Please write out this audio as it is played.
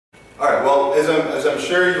well, as I'm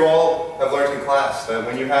sure you all have learned in class, that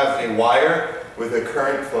when you have a wire with a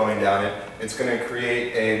current flowing down it, it's going to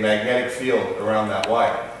create a magnetic field around that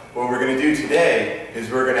wire. What we're going to do today is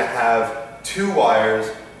we're going to have two wires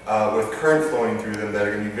with current flowing through them that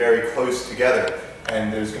are going to be very close together,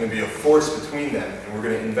 and there's going to be a force between them, and we're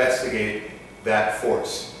going to investigate that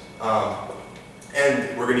force.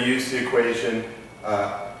 And we're going to use the equation,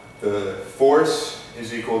 the force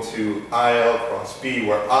is equal to IL cross B,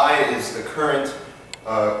 where I is the current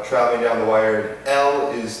traveling down the wire, and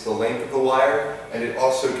L is the length of the wire, and it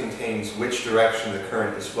also contains which direction the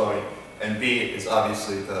current is flowing, and B is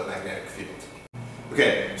obviously the magnetic field.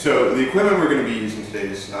 Okay, so the equipment we're going to be using today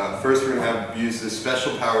is, first we're going to use this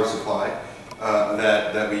special power supply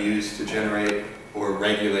that we use to generate or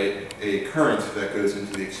regulate a current that goes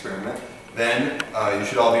into the experiment. Then, you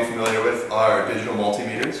should all be familiar with our digital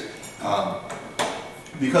multimeters.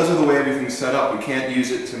 Because of the way everything's set up, we can't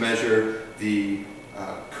use it to measure the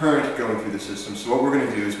current going through the system. So what we're going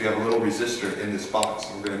to do is we have a little resistor in this box,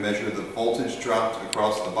 and we're going to measure the voltage dropped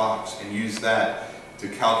across the box and use that to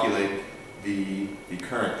calculate the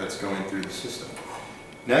current that's going through the system.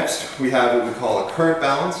 Next, we have what we call a current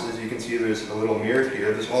balance. As you can see, there's a little mirror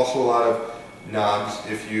here. There's also a lot of knobs.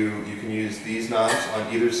 If you can use these knobs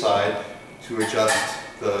on either side to adjust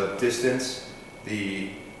the distance the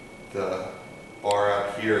bar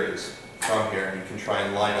out here is from here, and you can try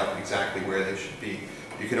and line up exactly where they should be.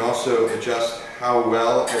 You can also adjust how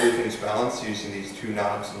well everything's balanced using these two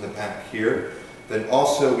knobs in the back here. Then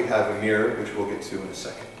also we have a mirror, which we'll get to in a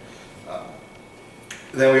second.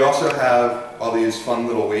 Then we also have all these fun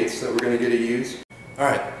little weights that we're going to get to use.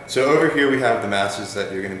 Alright, so over here we have the masses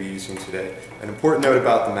that you're going to be using today. An important note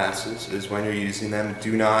about the masses is when you're using them,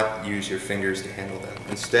 do not use your fingers to handle them.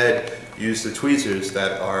 Instead, use the tweezers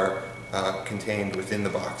that are contained within the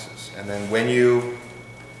boxes. And then when you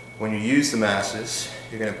use the masses,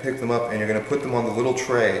 you're going to pick them up and you're going to put them on the little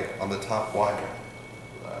tray on the top wire.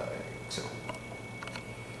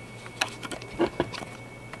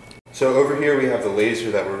 So over here we have the laser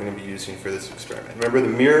that we're going to be using for this experiment. Remember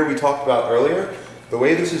the mirror we talked about earlier? The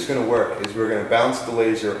way this is going to work is we're going to bounce the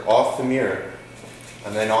laser off the mirror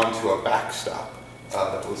and then onto a backstop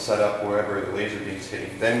that we'll set up wherever the laser beam's hitting.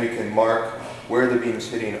 Then we can mark where the beam's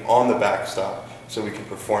hitting on the backstop so we can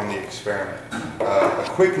perform the experiment. A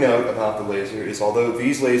quick note about the laser is although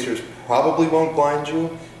these lasers probably won't blind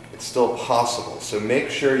you, it's still possible. So make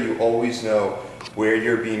sure you always know where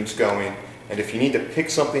your beam's going, and if you need to pick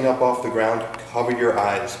something up off the ground, cover your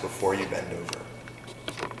eyes before you bend over.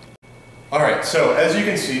 Alright, so as you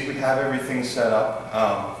can see, we have everything set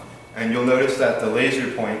up, and you'll notice that the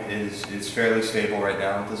laser point is fairly stable right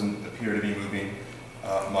now. It doesn't appear to be moving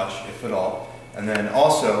much, if at all. And then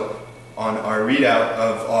also, on our readout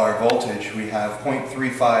of our voltage, we have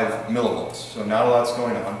 0.35 millivolts, so not a lot's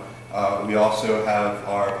going on. We also have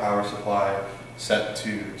our power supply set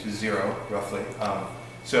to 0, roughly.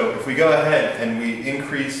 So if we go ahead and we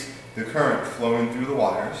increase the current flowing through the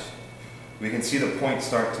wires, we can see the point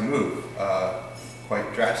start to move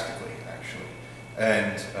quite drastically, actually.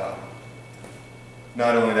 And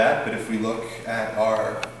not only that, but if we look at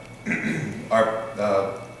our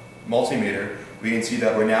multimeter, we can see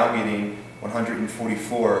that we're now getting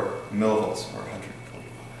 144 millivolts, or 100